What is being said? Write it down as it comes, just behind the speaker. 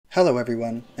Hello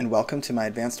everyone, and welcome to my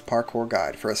advanced parkour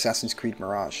guide for Assassin's Creed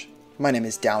Mirage. My name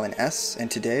is Dallin S,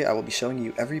 and today I will be showing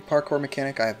you every parkour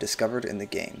mechanic I have discovered in the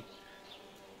game.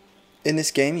 In this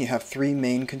game you have three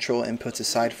main control inputs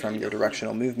aside from your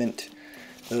directional movement.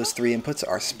 Those three inputs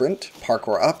are sprint,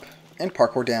 parkour up, and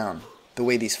parkour down. The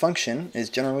way these function is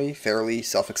generally fairly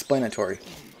self-explanatory.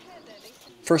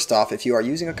 First off, if you are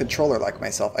using a controller like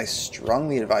myself, I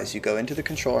strongly advise you go into the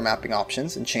controller mapping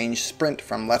options and change sprint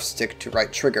from left stick to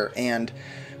right trigger, and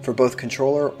for both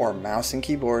controller or mouse and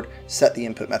keyboard, set the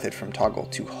input method from toggle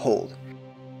to hold.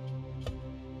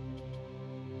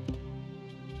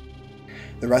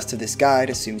 The rest of this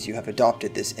guide assumes you have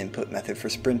adopted this input method for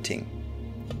sprinting.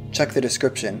 Check the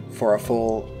description for a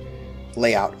full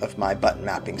layout of my button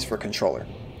mappings for controller.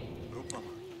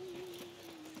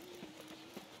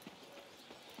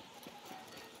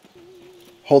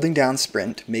 Holding down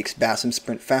sprint makes Basim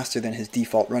sprint faster than his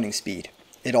default running speed.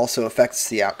 It also affects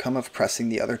the outcome of pressing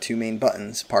the other two main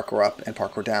buttons, parkour up and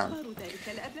parkour down.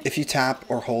 If you tap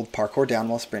or hold parkour down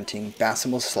while sprinting,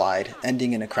 Basim will slide,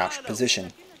 ending in a crouched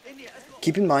position.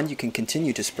 Keep in mind you can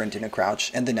continue to sprint in a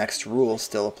crouch, and the next rule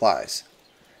still applies.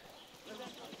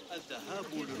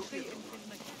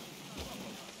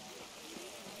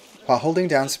 While holding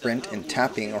down sprint and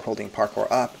tapping or holding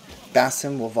parkour up,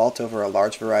 Basim will vault over a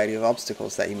large variety of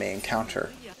obstacles that you may encounter.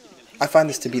 I find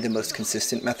this to be the most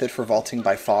consistent method for vaulting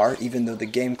by far, even though the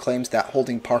game claims that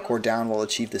holding parkour down will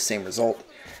achieve the same result,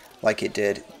 like it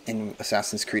did in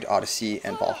Assassin's Creed Odyssey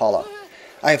and Valhalla.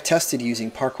 I have tested using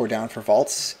parkour down for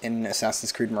vaults in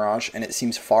Assassin's Creed Mirage, and it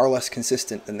seems far less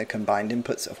consistent than the combined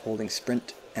inputs of holding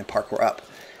sprint and parkour up.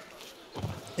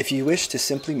 If you wish to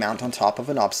simply mount on top of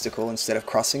an obstacle instead of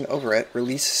crossing over it,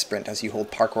 release sprint as you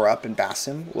hold parkour up, and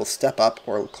Basim will step up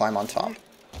or climb on top.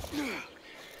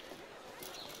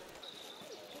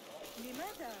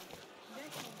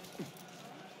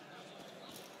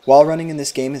 Wall running in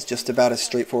this game is just about as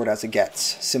straightforward as it gets.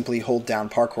 Simply hold down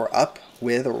parkour up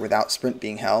with or without sprint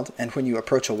being held, and when you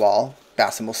approach a wall,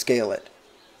 Basim will scale it.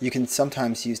 You can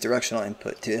sometimes use directional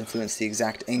input to influence the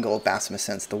exact angle Basim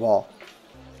ascends the wall.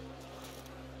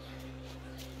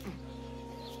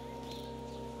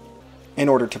 In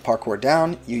order to parkour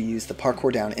down, you use the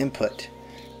parkour down input.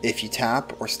 If you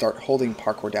tap or start holding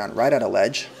parkour down right at a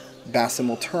ledge, Basim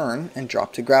will turn and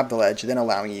drop to grab the ledge, then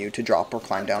allowing you to drop or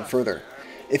climb down further.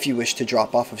 If you wish to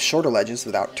drop off of shorter ledges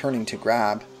without turning to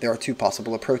grab, there are two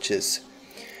possible approaches.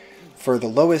 For the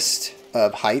lowest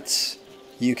of heights,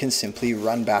 you can simply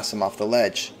run Basim off the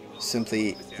ledge.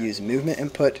 Simply use movement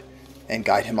input and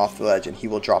guide him off the ledge, and he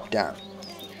will drop down.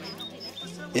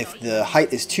 If the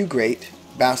height is too great,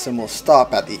 Basim will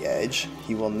stop at the edge,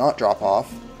 he will not drop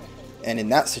off, and in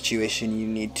that situation you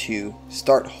need to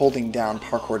start holding down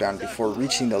parkour down before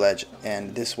reaching the ledge,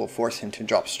 and this will force him to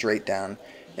drop straight down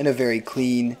in a very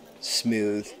clean,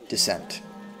 smooth descent.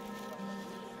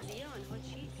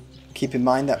 Keep in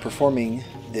mind that performing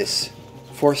this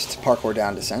forced parkour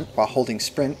down descent while holding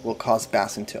sprint will cause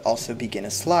Basim to also begin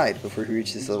a slide before he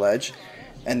reaches the ledge,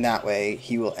 and that way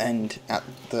he will end at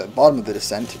the bottom of the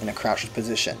descent in a crouched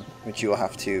position, which you will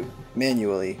have to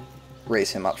manually raise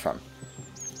him up from.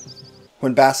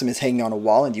 When Basim is hanging on a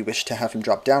wall and you wish to have him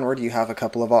drop downward, you have a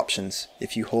couple of options.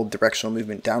 If you hold directional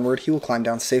movement downward, he will climb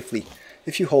down safely.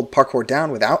 If you hold parkour down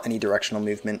without any directional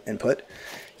movement input,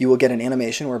 you will get an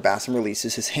animation where Basim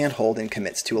releases his handhold and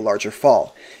commits to a larger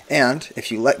fall. And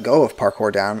if you let go of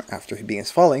parkour down after he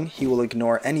begins falling, he will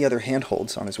ignore any other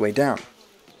handholds on his way down.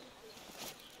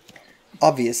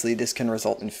 Obviously, this can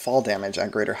result in fall damage at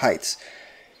greater heights.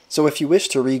 So if you wish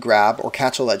to re-grab or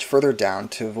catch a ledge further down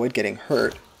to avoid getting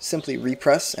hurt, simply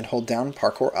repress and hold down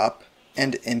parkour up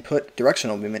and input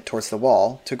directional movement towards the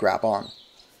wall to grab on.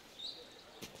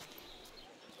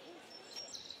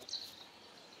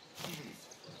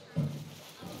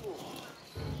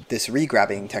 This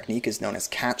re-grabbing technique is known as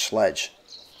catch ledge.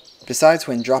 Besides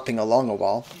when dropping along a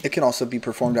wall, it can also be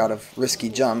performed out of risky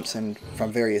jumps and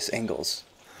from various angles.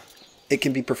 It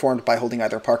can be performed by holding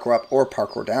either parkour up or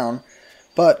parkour down,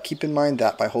 but keep in mind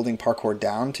that by holding parkour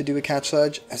down to do a catch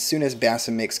ledge, as soon as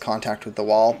Basim makes contact with the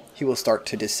wall, he will start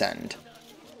to descend.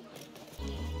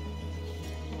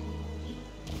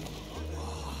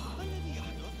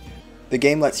 The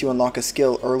game lets you unlock a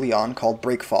skill early on called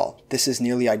breakfall. This is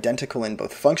nearly identical in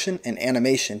both function and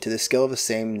animation to the skill of the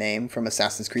same name from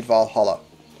Assassin's Creed Valhalla.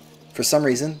 For some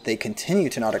reason, they continue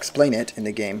to not explain it in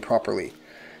the game properly.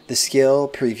 The skill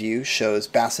preview shows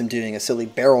Basim doing a silly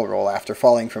barrel roll after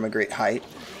falling from a great height.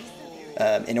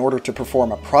 In order to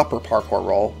perform a proper parkour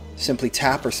roll, simply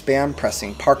tap or spam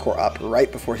pressing parkour up right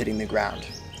before hitting the ground.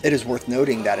 It is worth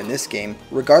noting that in this game,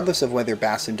 regardless of whether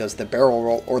Basim does the barrel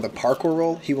roll or the parkour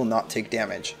roll, he will not take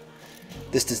damage.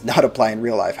 This does not apply in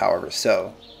real life, however,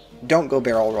 so don't go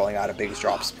barrel rolling out of big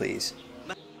drops, please.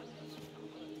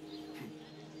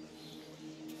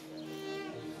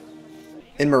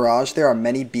 In Mirage, there are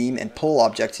many beam and pole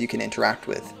objects you can interact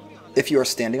with. If you are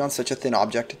standing on such a thin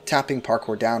object, tapping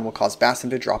Parkour Down will cause Basim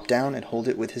to drop down and hold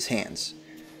it with his hands.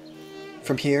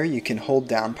 From here, you can hold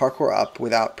down Parkour Up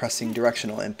without pressing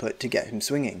directional input to get him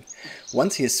swinging.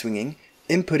 Once he is swinging,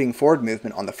 inputting forward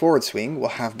movement on the forward swing will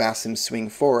have Basim swing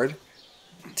forward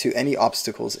to any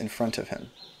obstacles in front of him.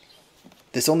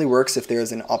 This only works if there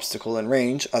is an obstacle in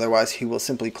range, otherwise he will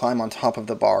simply climb on top of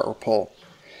the bar or pole.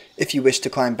 If you wish to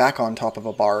climb back on top of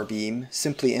a bar or beam,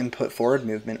 simply input forward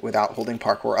movement without holding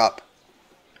Parkour Up.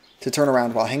 To turn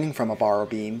around while hanging from a bar or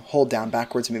beam, hold down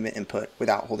backwards movement input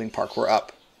without holding Parkour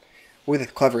Up.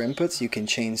 With clever inputs, you can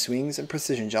chain swings and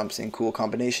precision jumps in cool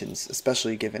combinations,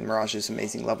 especially given Mirage's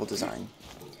amazing level design.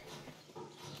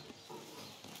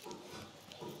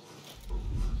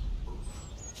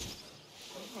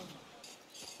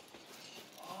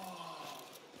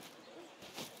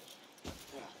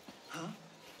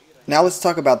 Now let's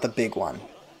talk about the big one,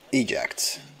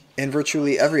 Ejects. In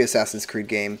virtually every Assassin's Creed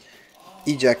game,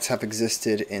 Ejects have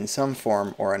existed in some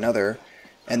form or another,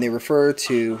 and they refer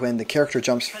to when the character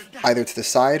jumps either to the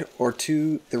side or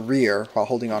to the rear while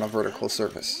holding on a vertical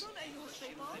surface.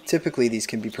 Typically these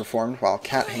can be performed while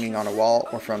cat hanging on a wall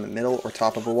or from the middle or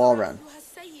top of a wall run.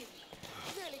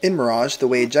 In Mirage, the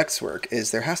way ejects work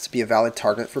is there has to be a valid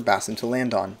target for Basim to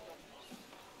land on.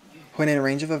 When in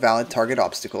range of a valid target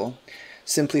obstacle,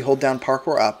 simply hold down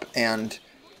Parkour Up and,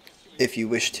 if you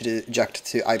wish to eject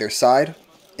to either side,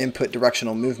 input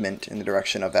directional movement in the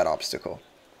direction of that obstacle.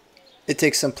 It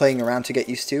takes some playing around to get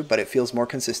used to, but it feels more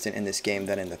consistent in this game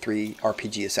than in the 3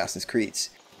 RPG Assassin's Creeds.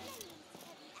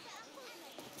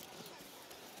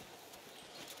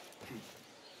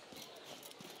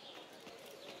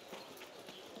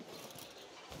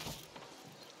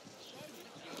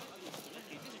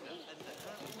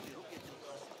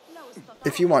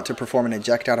 If you want to perform an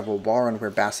eject out of a wall run where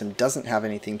Basim doesn't have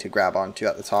anything to grab onto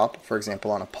at the top, for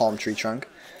example on a palm tree trunk,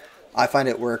 I find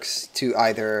it works to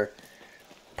either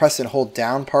press and hold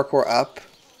down Parkour Up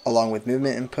along with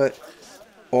movement input,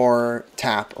 or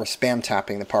tap or spam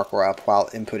tapping the Parkour Up while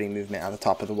inputting movement at the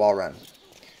top of the wall run.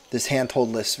 This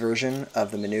hand-holdless version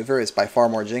of the maneuver is by far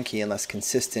more janky and less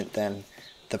consistent than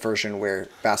the version where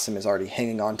Basim is already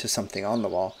hanging on to something on the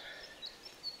wall.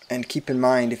 And keep in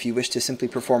mind, if you wish to simply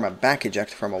perform a back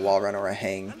eject from a wall run or a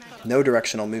hang, no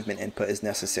directional movement input is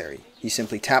necessary. You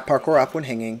simply tap Parkour Up when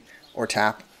hanging, or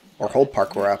tap or hold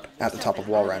Parkour Up at the top of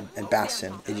wall run, and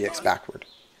Basim ejects backward.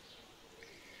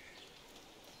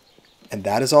 And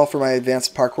that is all for my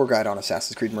advanced parkour guide on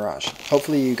Assassin's Creed Mirage.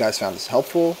 Hopefully you guys found this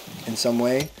helpful in some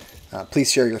way.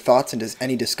 Please share your thoughts and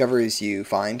any discoveries you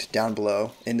find down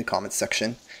below in the comments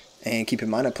section. And keep in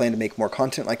mind, I plan to make more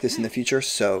content like this in the future,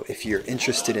 so if you're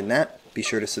interested in that, be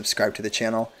sure to subscribe to the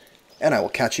channel, and I will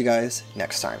catch you guys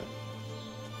next time.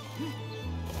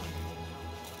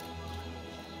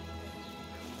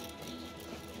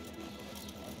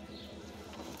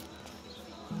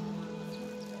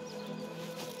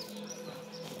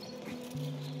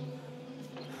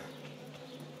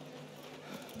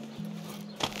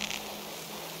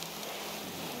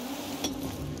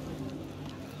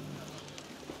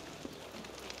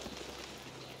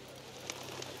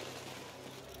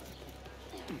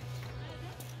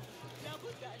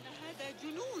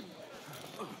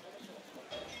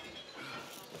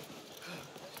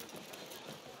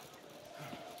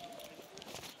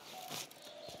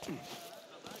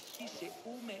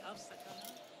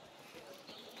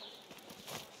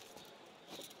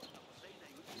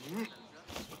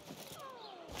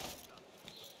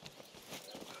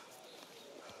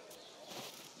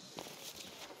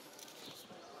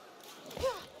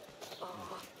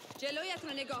 جلویت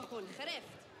رو نگاه کن خرفت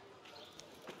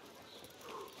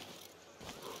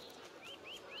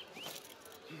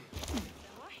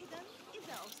واحدا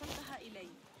إذا أوصلتها إلي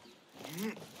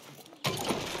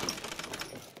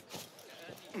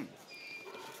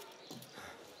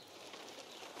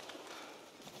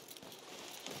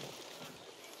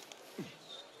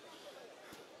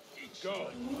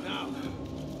Go now.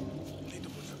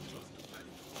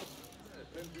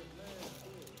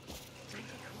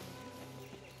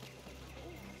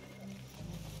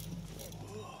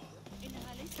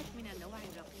 إنها ليست من النوع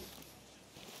الرقيق.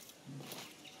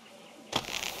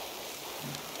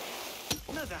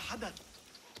 ماذا حدث؟